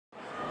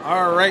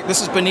All right,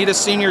 this is Bonita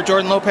senior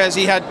Jordan Lopez.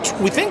 He had,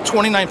 we think,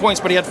 29 points,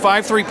 but he had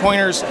 5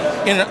 3-pointers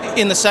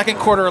in the second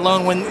quarter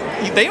alone when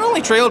they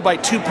only trailed by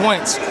 2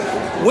 points.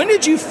 When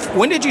did you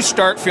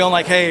start feeling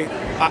like, hey,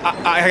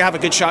 I have a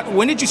good shot?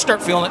 When did you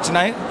start feeling it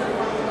tonight?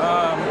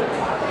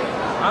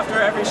 After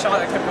every shot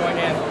that kept going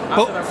in.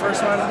 After the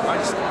first one,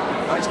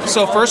 I just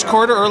so first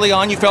quarter, early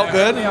on, you felt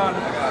good? Early on,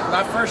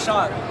 that first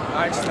shot,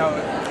 I just know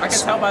it. I can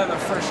tell by the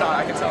first shot,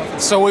 I can tell.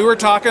 So we were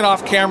talking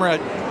off camera.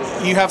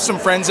 You have some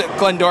friends at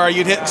Glendora.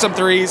 You'd hit some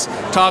threes,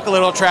 talk a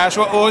little trash.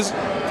 What was?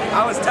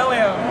 I was telling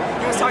him,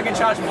 he was talking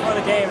trash before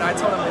the game, and I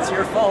told him, it's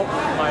your fault.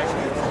 Like,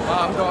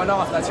 I'm going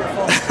off, that's your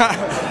fault.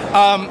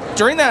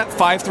 During that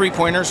 5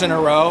 3-pointers in a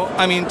row,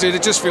 I mean, did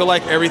it just feel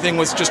like everything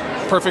was just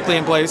perfectly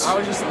in place? I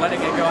was just letting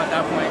it go at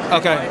that point.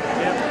 Okay.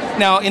 Yeah.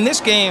 Now, in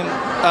this game,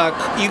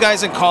 you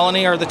guys in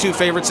Colony are the 2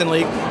 favorites in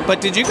league,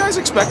 but did you guys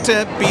expect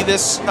to be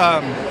this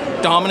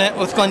dominant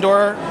with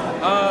Glendora?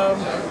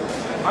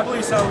 I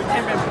believe so. We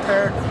came in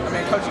prepared. I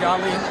mean, Coach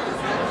Godley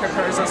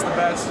prepares us the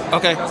best.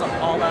 Okay. He does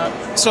all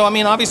that. So, I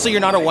mean, obviously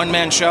you're not a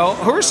one-man show.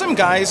 Who are some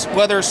guys,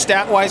 whether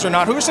stat-wise or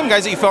not, who are some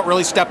guys that you felt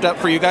really stepped up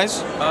for you guys?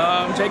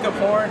 Jacob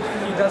Horn,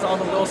 he does all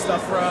the little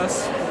stuff for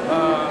us.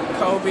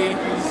 Kobe,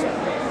 he's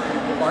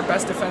our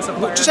best defensive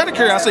player. Just out of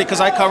curiosity,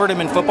 because I covered him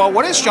in football,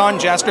 what is Sean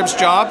Jastrup's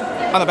job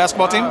on the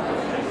basketball team?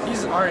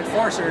 He's our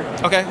enforcer.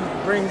 Okay.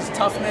 He brings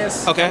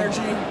toughness,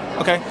 energy.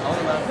 Okay. All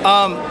of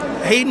that.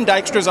 Hayden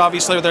Dykstra's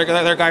obviously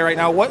their guy right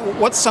now.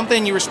 What's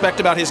something you respect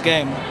about his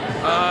game?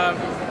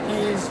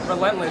 He's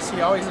relentless. He's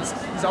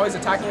always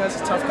attacking us.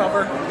 He's tough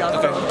cover. We got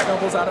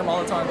doubles at him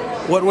all the time.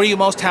 What were you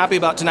most happy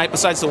about tonight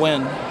besides the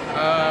win?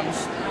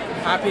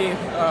 Happy.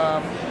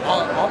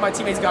 All my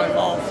teammates got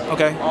involved.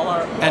 Okay. All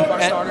our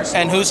starters.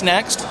 And who's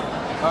next?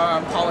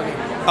 Colony.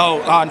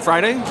 Oh, on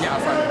Friday? Yeah,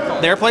 Friday.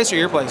 Colony. Their place or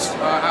your place?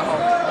 At home.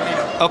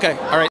 Bonita. Okay.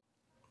 All right.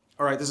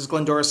 All right, this is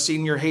Glendora's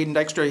senior Hayden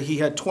Dykstra. He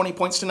had 20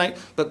 points tonight,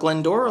 but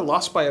Glendora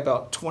lost by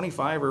about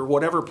 25 or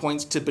whatever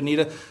points to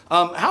Bonita.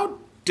 How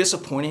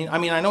disappointing? I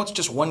mean, I know it's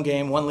just one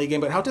game, one league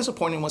game, but how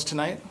disappointing was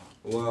tonight?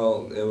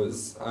 Well, it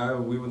was.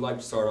 We would like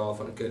to start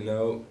off on a good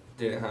note.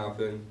 Didn't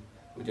happen.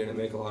 We didn't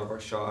make a lot of our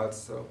shots,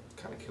 so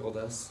it kind of killed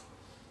us.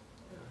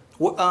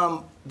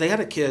 Well, they had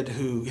a kid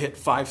who hit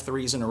 5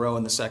 threes in a row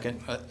in the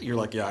second. You're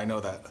like, yeah, I know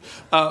that.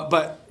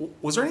 But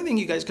was there anything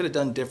you guys could have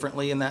done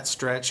differently in that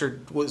stretch, or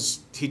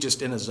was he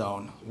just in a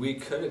zone? We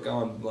could have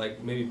gone,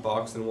 like, maybe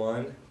box and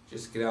one,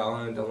 just get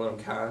out and don't let him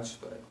catch.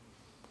 But,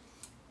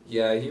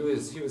 yeah, he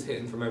was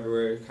hitting from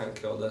everywhere. Kind of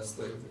killed us.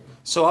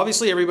 So,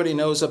 obviously, everybody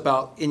knows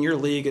about, in your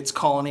league, it's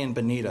Colony and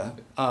Bonita.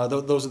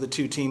 Those are the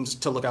 2 teams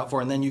to look out for.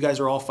 And then you guys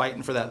are all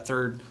fighting for that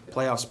 3rd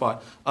playoff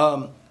spot.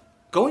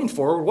 Going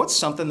forward, what's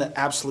something that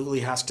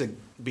absolutely has to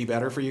be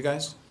better for you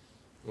guys?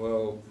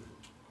 Well,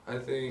 I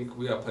think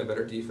we got to play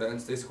better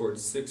defense. They scored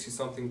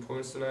 60-something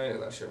points tonight,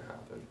 and that shouldn't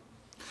happen.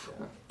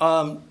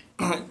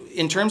 Yeah.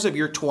 In terms of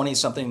your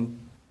 20-something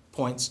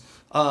points,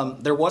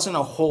 there wasn't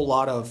a whole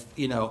lot of,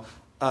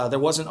 there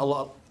wasn't a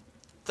lot.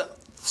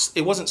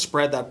 It wasn't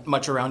spread that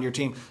much around your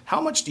team.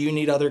 How much do you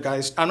need other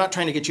guys? I'm not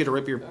trying to get you to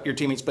rip your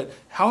teammates, but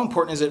how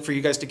important is it for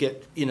you guys to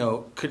get,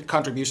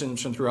 contributions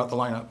from throughout the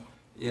lineup?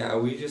 Yeah,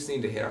 we just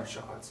need to hit our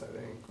shots, I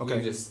think. Okay.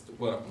 We just,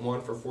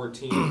 1 for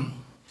 14,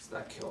 so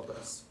that killed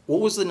us. What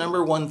was the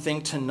number one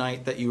thing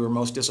tonight that you were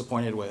most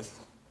disappointed with?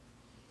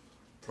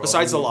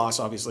 Besides the loss,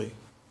 obviously.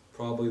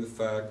 Probably the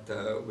fact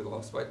that we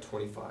lost by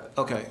 25.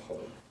 Okay.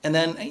 And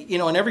then,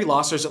 in every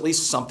loss, there's at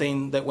least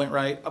something that went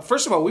right.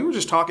 First of all, we were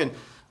just talking,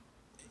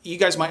 you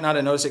guys might not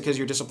have noticed it because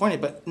you're disappointed,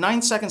 but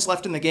 9 seconds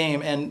left in the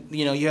game, and,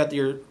 you had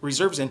your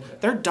reserves in.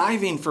 They're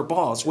diving for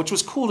balls, which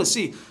was cool to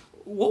see.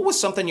 What was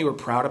something you were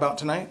proud about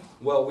tonight?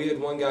 Well, we had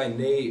one guy,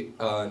 Nate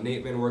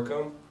Van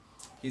Workum.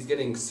 He's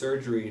getting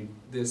surgery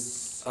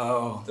this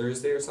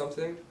Thursday or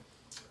something.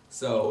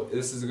 So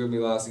this is going to be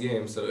the last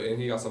game. And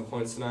he got some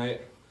points tonight.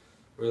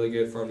 Really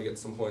good for him to get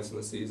some points in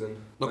the season.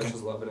 Okay. I'm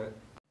just loving it.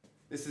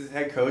 This is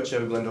head coach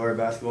of Glendora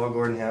basketball,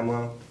 Gordon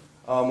Hamlow.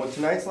 With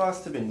tonight's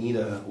loss to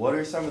Bonita, what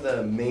are some of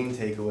the main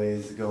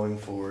takeaways going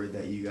forward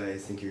that you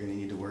guys think you're going to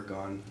need to work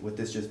on with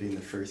this just being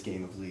the first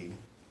game of league?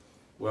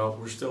 Well,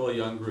 we're still a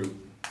young group,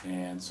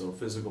 and so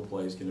physical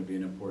play is going to be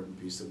an important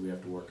piece that we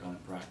have to work on in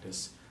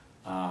practice.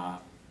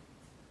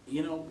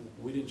 We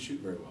didn't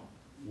shoot very well.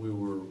 We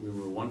were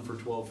 1 for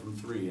 12 from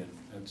 3, and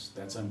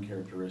that's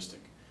uncharacteristic.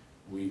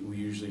 We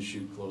usually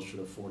shoot closer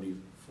to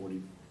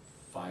 45%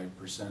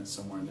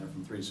 somewhere in there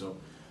from 3. So,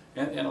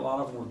 and a lot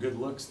of them were good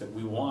looks that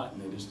we want,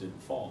 and they just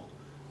didn't fall.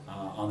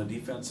 On the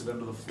defensive end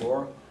of the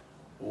floor,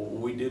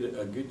 we did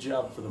a good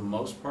job for the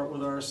most part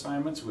with our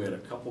assignments. We had a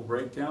couple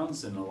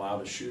breakdowns and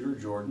allowed a shooter,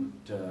 Jordan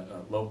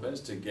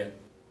Lopez, to get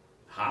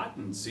hot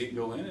and see it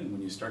go in. And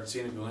when you start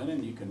seeing it go in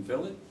and you can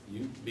feel it,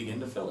 you begin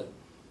to fill it.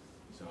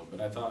 So, but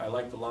I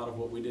liked a lot of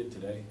what we did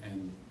today,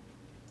 and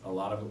a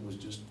lot of it was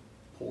just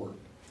poor.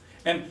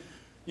 And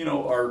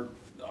our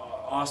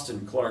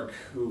Austin Clark,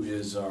 who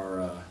is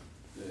our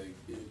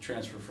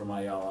transfer from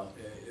Ayala,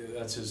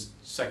 that's his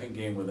 2nd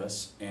game with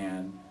us,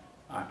 and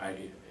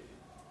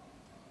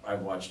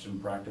I've watched him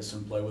practice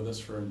and play with us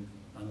for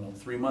I don't know,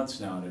 3 months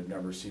now, and I've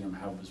never seen him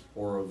have as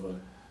poor of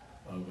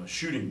a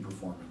shooting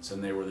performance.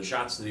 And they were the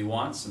shots that he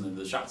wants and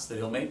the shots that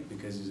he'll make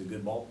because he's a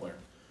good ball player.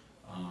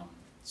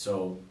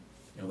 So,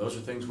 you know, those are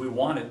things we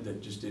wanted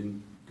that just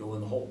didn't go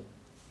in the hole.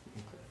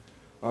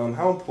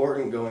 How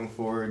important going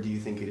forward do you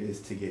think it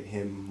is to get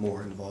him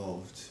more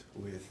involved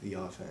with the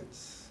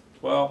offense?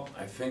 Well,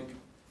 I think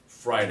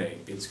Friday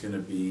it's going to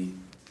be,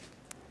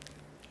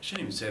 I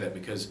shouldn't even say that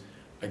because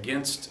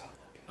against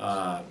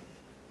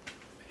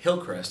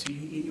Hillcrest,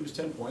 he was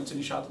 10 points and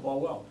he shot the ball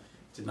well.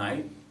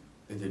 Tonight,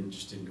 it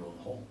just didn't go in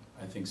the hole.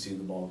 I think seeing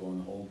the ball go in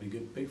the hole would be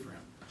big for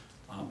him.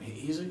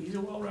 He's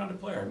a well-rounded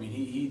player. I mean,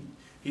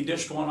 he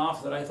dished one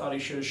off that I thought he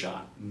should have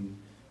shot. And,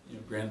 you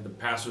know, granted, the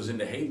pass was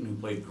into Hayden, who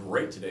played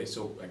great today,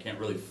 so I can't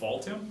really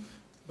fault him.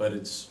 But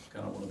it's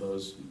kind of one of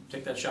those,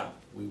 take that shot.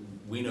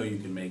 We know you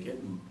can make it,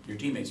 and your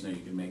teammates know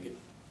you can make it.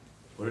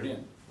 Put it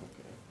in.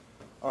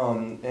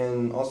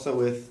 And also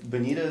with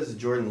Bonita's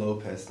Jordan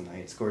Lopez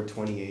tonight, scored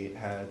 28,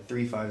 had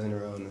 3 5s in a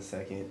row in the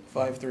second.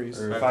 5 threes.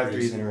 Or 5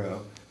 threes in a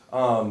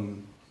row.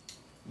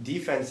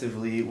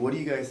 Defensively, what do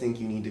you guys think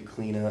you need to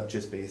clean up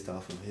just based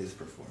off of his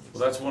performance?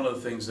 Well, that's one of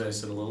the things that I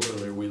said a little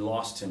earlier. We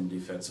lost him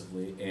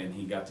defensively, and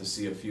he got to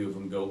see a few of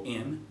them go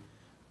in.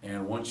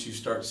 And once you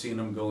start seeing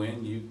them go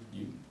in, you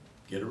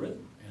get a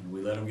rhythm. And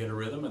we let him get a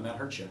rhythm, and that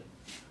hurts you.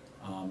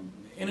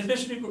 In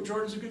addition to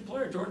Jordan's a good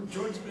player.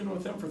 Jordan's been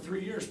with them for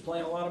 3 years,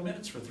 playing a lot of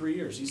minutes for 3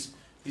 years.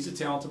 He's a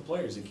talented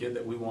player. He's a kid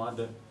that we wanted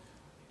to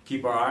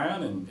keep our eye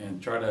on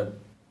and try to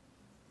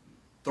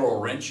throw a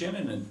wrench in,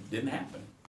 and it didn't happen.